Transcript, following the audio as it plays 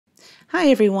Hi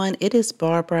everyone, it is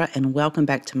Barbara and welcome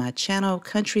back to my channel,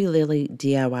 Country Lily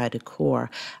DIY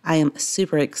Decor. I am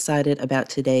super excited about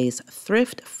today's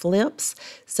thrift flips,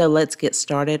 so let's get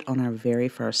started on our very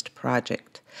first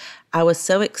project. I was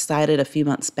so excited a few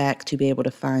months back to be able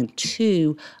to find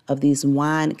two of these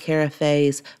wine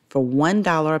carafes for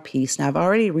 $1 a piece. Now I've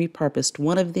already repurposed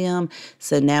one of them,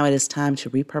 so now it is time to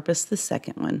repurpose the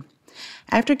second one.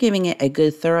 After giving it a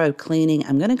good thorough cleaning,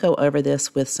 I'm going to go over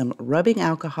this with some rubbing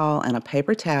alcohol and a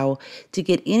paper towel to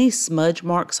get any smudge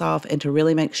marks off and to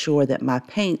really make sure that my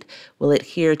paint will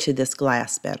adhere to this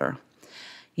glass better.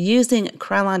 Using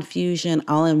Krylon Fusion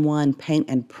All-in-One Paint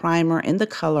and Primer in the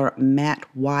color Matte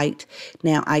White.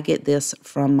 Now I get this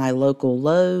from my local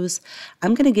Lowe's.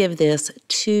 I'm going to give this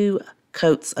 2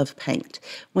 coats of paint.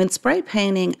 When spray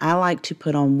painting, I like to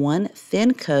put on one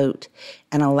thin coat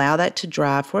and allow that to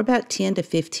dry for about 10 to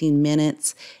 15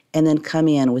 minutes and then come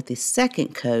in with the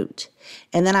second coat.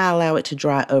 And then I allow it to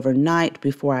dry overnight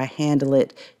before I handle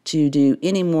it to do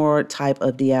any more type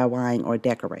of DIYing or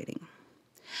decorating.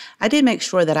 I did make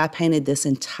sure that I painted this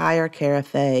entire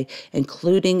carafe,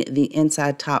 including the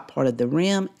inside top part of the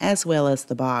rim as well as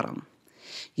the bottom.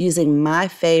 Using my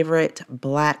favorite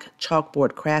black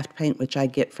chalkboard craft paint, which I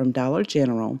get from Dollar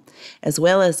General, as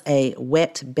well as a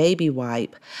wet baby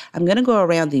wipe, I'm going to go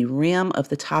around the rim of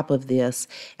the top of this,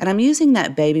 and I'm using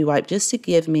that baby wipe just to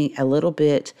give me a little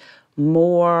bit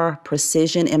more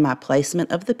precision in my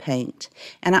placement of the paint,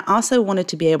 and I also wanted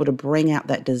to be able to bring out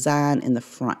that design in the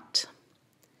front.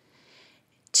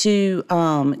 To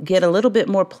get a little bit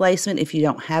more placement, if you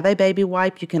don't have a baby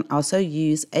wipe, you can also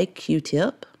use a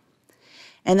Q-tip.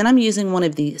 And then I'm using one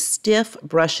of the stiff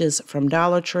brushes from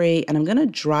Dollar Tree, and I'm going to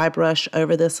dry brush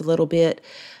over this a little bit.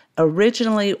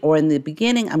 Originally, or in the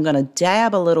beginning, I'm going to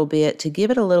dab a little bit to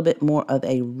give it a little bit more of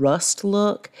a rust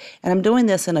look. And I'm doing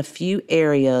this in a few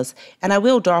areas, and I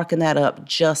will darken that up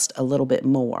just a little bit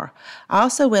more. I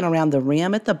also went around the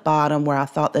rim at the bottom where I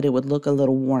thought that it would look a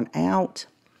little worn out.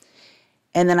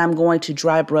 And then I'm going to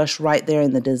dry brush right there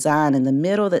in the design in the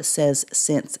middle that says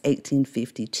since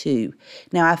 1852.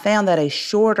 Now I found that a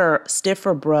shorter,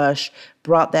 stiffer brush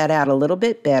brought that out a little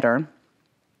bit better.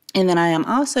 And then I am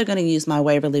also going to use my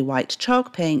Waverly White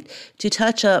chalk paint to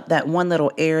touch up that one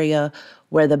little area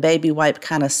where the baby wipe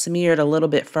kind of smeared a little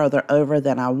bit further over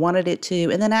than I wanted it to.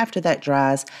 And then after that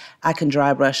dries, I can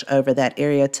dry brush over that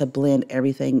area to blend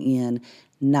everything in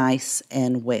nice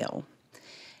and well.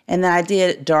 And then I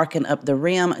did darken up the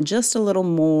rim just a little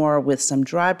more with some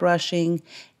dry brushing,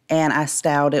 and I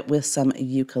styled it with some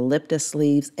eucalyptus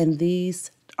leaves, and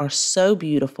these are so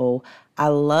beautiful. I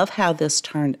love how this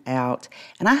turned out,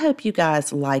 and I hope you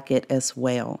guys like it as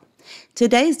well.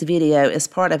 Today's video is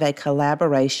part of a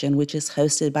collaboration which is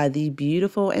hosted by the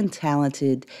beautiful and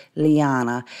talented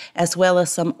Liana, as well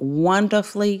as some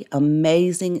wonderfully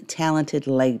amazing talented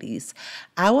ladies.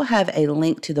 I will have a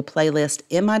link to the playlist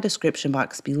in my description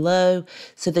box below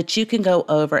so that you can go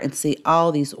over and see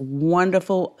all these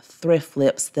wonderful thrift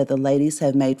flips that the ladies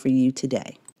have made for you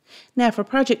today. Now for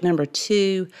project number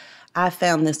 2, I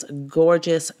found this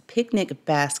gorgeous picnic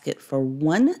basket for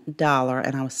 $1,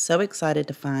 and I was so excited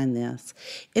to find this.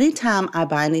 Anytime I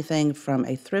buy anything from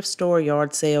a thrift store,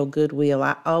 yard sale, Goodwill,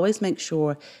 I always make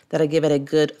sure that I give it a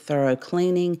good thorough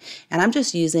cleaning, and I'm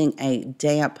just using a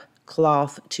damp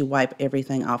cloth to wipe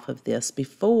everything off of this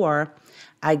before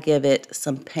I give it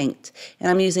some paint. And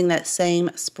I'm using that same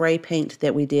spray paint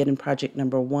that we did in project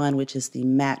number 1, which is the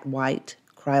Matte White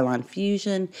Krylon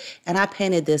Fusion, and I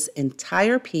painted this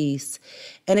entire piece,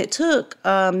 and it took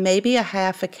maybe a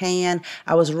half a can.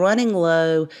 I was running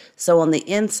low, so on the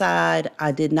inside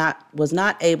I was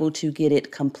not able to get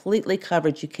it completely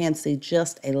covered. You can see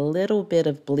just a little bit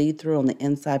of bleed through on the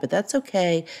inside, but that's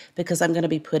okay because I'm going to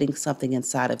be putting something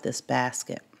inside of this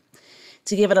basket.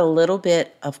 To give it a little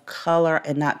bit of color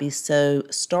and not be so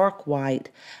stark white,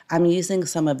 I'm using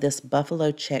some of this buffalo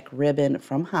check ribbon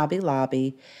from Hobby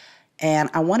Lobby.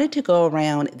 And I wanted to go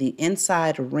around the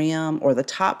inside rim or the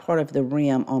top part of the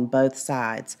rim on both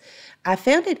sides. I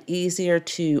found it easier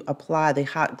to apply the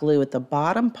hot glue at the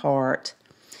bottom part.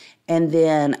 And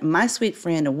then my sweet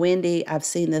friend Wendy, I've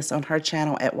seen this on her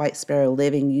channel at White Sparrow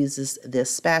Living, uses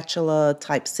this spatula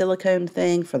type silicone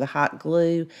thing for the hot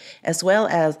glue, as well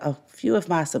as a few of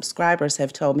my subscribers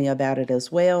have told me about it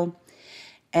as well.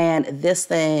 And this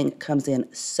thing comes in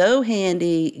so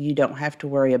handy. You don't have to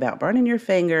worry about burning your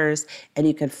fingers, and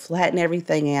you can flatten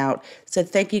everything out. So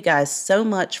thank you guys so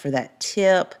much for that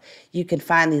tip. You can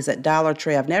find these at Dollar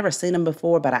Tree. I've never seen them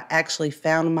before, but I actually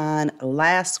found mine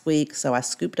last week, so I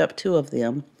scooped up 2 of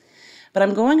them. But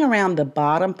I'm going around the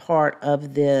bottom part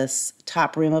of this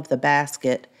top rim of the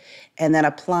basket and then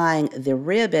applying the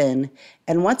ribbon.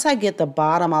 And once I get the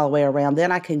bottom all the way around,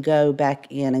 then I can go back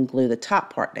in and glue the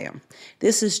top part down.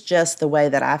 This is just the way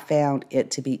that I found it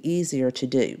to be easier to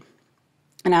do.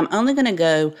 And I'm only going to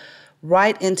go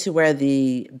right into where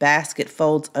the basket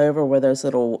folds over, where those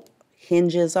little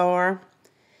hinges are.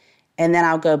 And then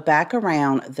I'll go back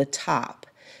around the top.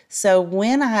 So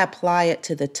when I apply it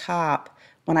to the top,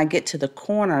 when I get to the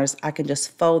corners, I can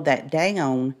just fold that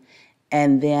down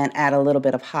and then add a little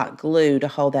bit of hot glue to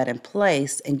hold that in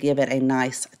place and give it a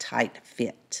nice tight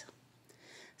fit.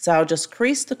 So I'll just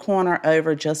crease the corner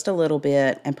over just a little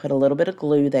bit and put a little bit of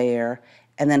glue there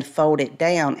and then fold it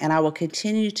down, and I will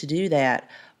continue to do that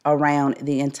around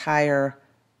the entire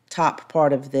top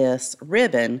part of this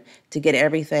ribbon to get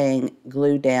everything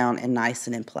glued down and nice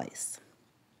and in place.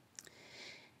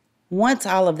 Once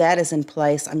all of that is in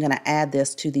place, I'm going to add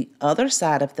this to the other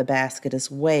side of the basket as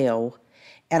well.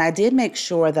 And I did make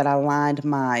sure that I lined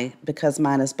because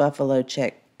mine is buffalo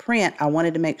check print, I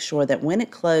wanted to make sure that when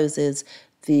it closes,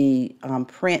 the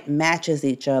print matches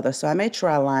each other. So I made sure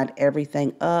I lined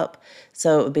everything up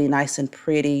so it would be nice and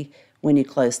pretty when you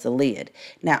close the lid.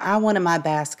 Now I wanted my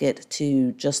basket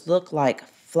to just look like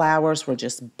flowers were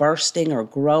just bursting or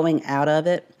growing out of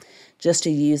it, just to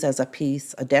use as a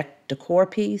piece, a decor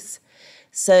piece.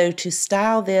 So to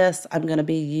style this, I'm going to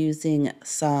be using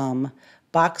some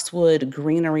boxwood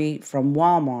greenery from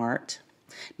Walmart.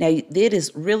 Now, it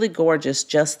is really gorgeous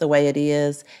just the way it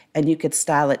is, and you could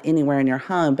style it anywhere in your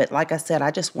home. But like I said,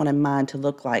 I just wanted mine to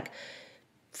look like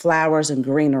flowers and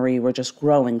greenery were just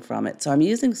growing from it. So I'm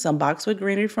using some boxwood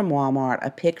greenery from Walmart, a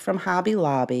pick from Hobby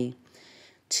Lobby,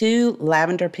 2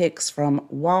 lavender picks from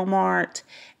Walmart,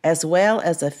 as well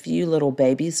as a few little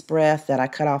baby's breath that I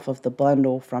cut off of the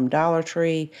bundle from Dollar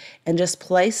Tree, and just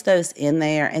place those in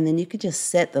there, and then you could just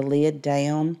set the lid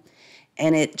down,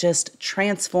 and it just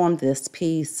transformed this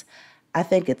piece. I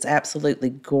think it's absolutely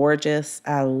gorgeous.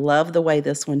 I love the way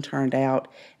this one turned out,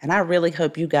 and I really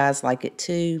hope you guys like it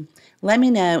too. Let me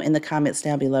know in the comments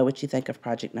down below what you think of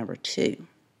project number 2.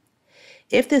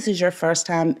 If this is your first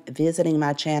time visiting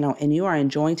my channel and you are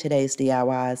enjoying today's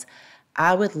DIYs,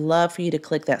 I would love for you to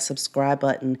click that subscribe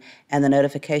button and the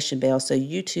notification bell so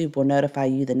YouTube will notify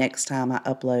you the next time I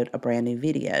upload a brand new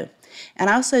video. And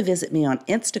also visit me on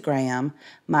Instagram,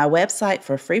 my website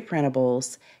for free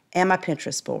printables, and my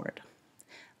Pinterest board.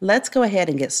 Let's go ahead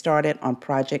and get started on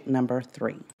project number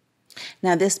 3.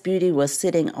 Now this beauty was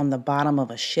sitting on the bottom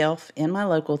of a shelf in my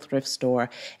local thrift store,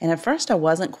 and at first I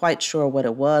wasn't quite sure what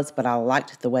it was, but I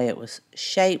liked the way it was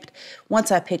shaped.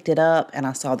 Once I picked it up and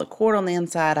I saw the cord on the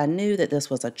inside, I knew that this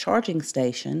was a charging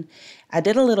station. I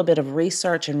did a little bit of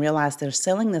research and realized they're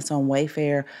selling this on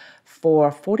Wayfair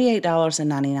for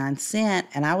 $48.99,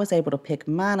 and I was able to pick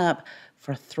mine up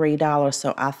for $3,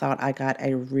 so I thought I got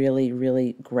a really,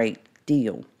 really great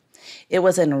deal. It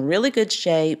was in really good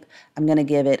shape. I'm going to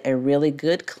give it a really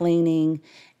good cleaning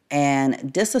and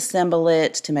disassemble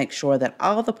it to make sure that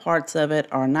all the parts of it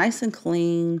are nice and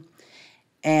clean.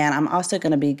 And I'm also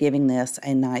going to be giving this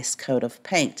a nice coat of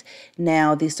paint.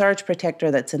 Now, the surge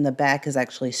protector that's in the back is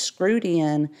actually screwed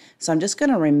in, so I'm just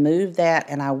going to remove that,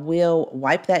 and I will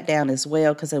wipe that down as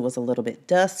well because it was a little bit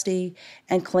dusty,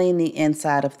 and clean the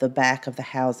inside of the back of the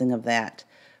housing of that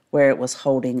where it was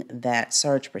holding that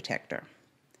surge protector.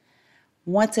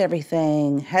 Once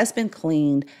everything has been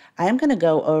cleaned, I am going to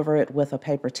go over it with a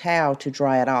paper towel to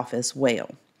dry it off as well.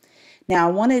 Now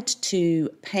I wanted to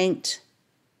paint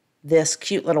this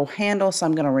cute little handle, so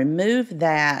I'm going to remove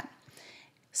that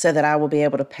so that I will be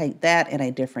able to paint that in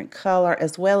a different color,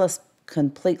 as well as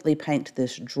completely paint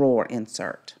this drawer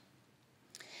insert.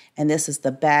 And this is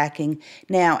the backing.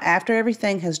 Now after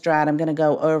everything has dried, I'm going to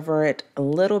go over it a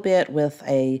little bit with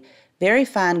a very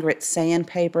fine grit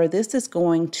sandpaper. This is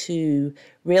going to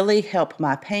really help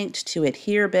my paint to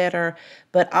adhere better,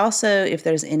 but also if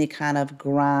there's any kind of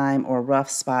grime or rough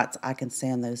spots, I can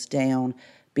sand those down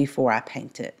before I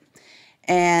paint it.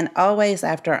 And always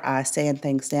after I sand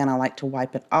things down, I like to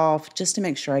wipe it off just to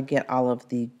make sure I get all of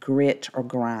the grit or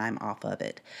grime off of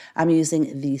it. I'm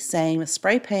using the same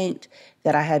spray paint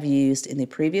that I have used in the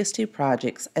previous 2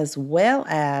 projects, as well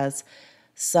as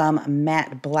some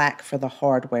matte black for the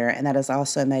hardware, and that is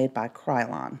also made by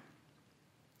Krylon.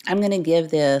 I'm going to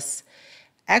give this,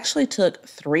 actually took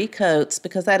 3 coats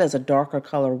because that is a darker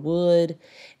color wood,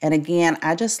 and again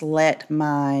I just let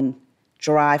mine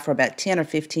dry for about 10 or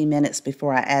 15 minutes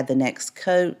before I add the next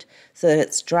coat so that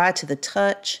it's dry to the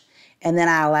touch, and then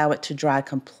I allow it to dry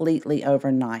completely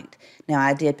overnight. Now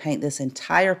I did paint this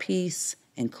entire piece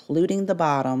including the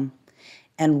bottom,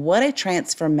 And what a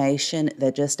transformation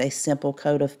that just a simple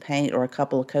coat of paint or a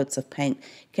couple of coats of paint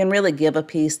can really give a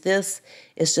piece. This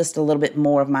is just a little bit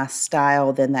more of my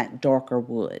style than that darker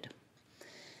wood.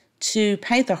 To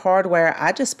paint the hardware,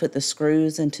 I just put the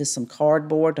screws into some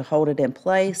cardboard to hold it in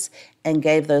place and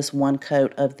gave those one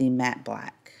coat of the matte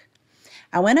black.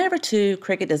 I went over to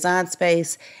Cricut Design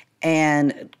Space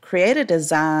and created a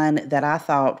design that I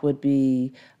thought would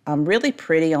be really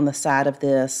pretty on the side of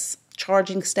this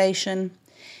charging station.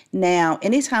 Now,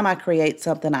 anytime I create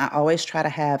something, I always try to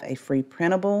have a free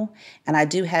printable, and I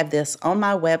do have this on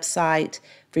my website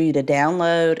for you to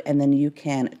download, and then you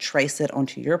can trace it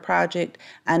onto your project.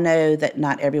 I know that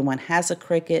not everyone has a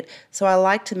Cricut, so I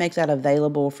like to make that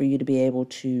available for you to be able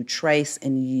to trace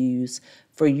and use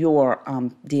for your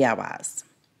DIYs.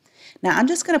 Now, I'm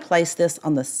just going to place this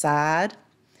on the side.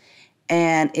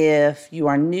 And if you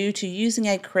are new to using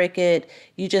a Cricut,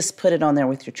 you just put it on there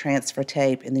with your transfer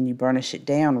tape and then you burnish it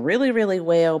down really, really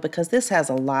well, because this has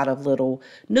a lot of little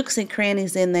nooks and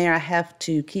crannies in there. I have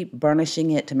to keep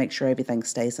burnishing it to make sure everything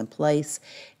stays in place.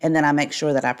 And then I make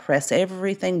sure that I press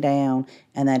everything down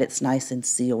and that it's nice and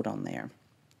sealed on there.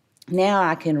 Now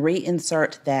I can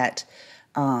reinsert that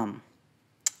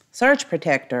surge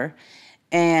protector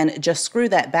and just screw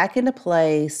that back into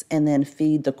place and then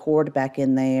feed the cord back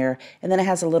in there. And then it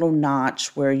has a little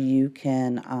notch where you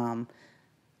can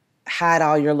hide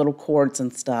all your little cords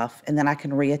and stuff. And then I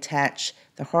can reattach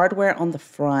the hardware on the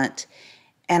front.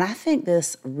 And I think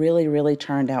this really, really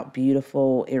turned out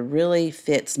beautiful. It really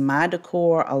fits my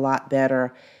decor a lot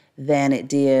better than it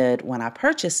did when I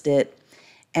purchased it.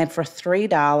 And for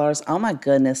 $3, oh my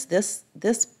goodness, this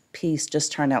piece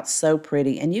just turned out so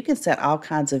pretty, and you can set all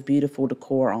kinds of beautiful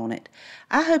decor on it.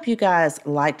 I hope you guys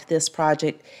liked this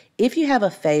project. If you have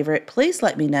a favorite, please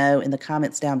let me know in the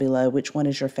comments down below which one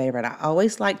is your favorite. I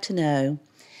always like to know.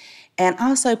 And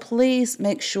also, please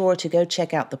make sure to go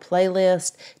check out the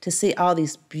playlist to see all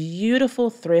these beautiful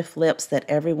thrift flips that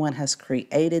everyone has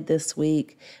created this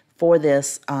week for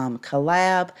this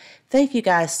collab. Thank you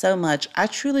guys so much. I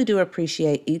truly do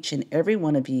appreciate each and every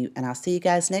one of you, and I'll see you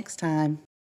guys next time.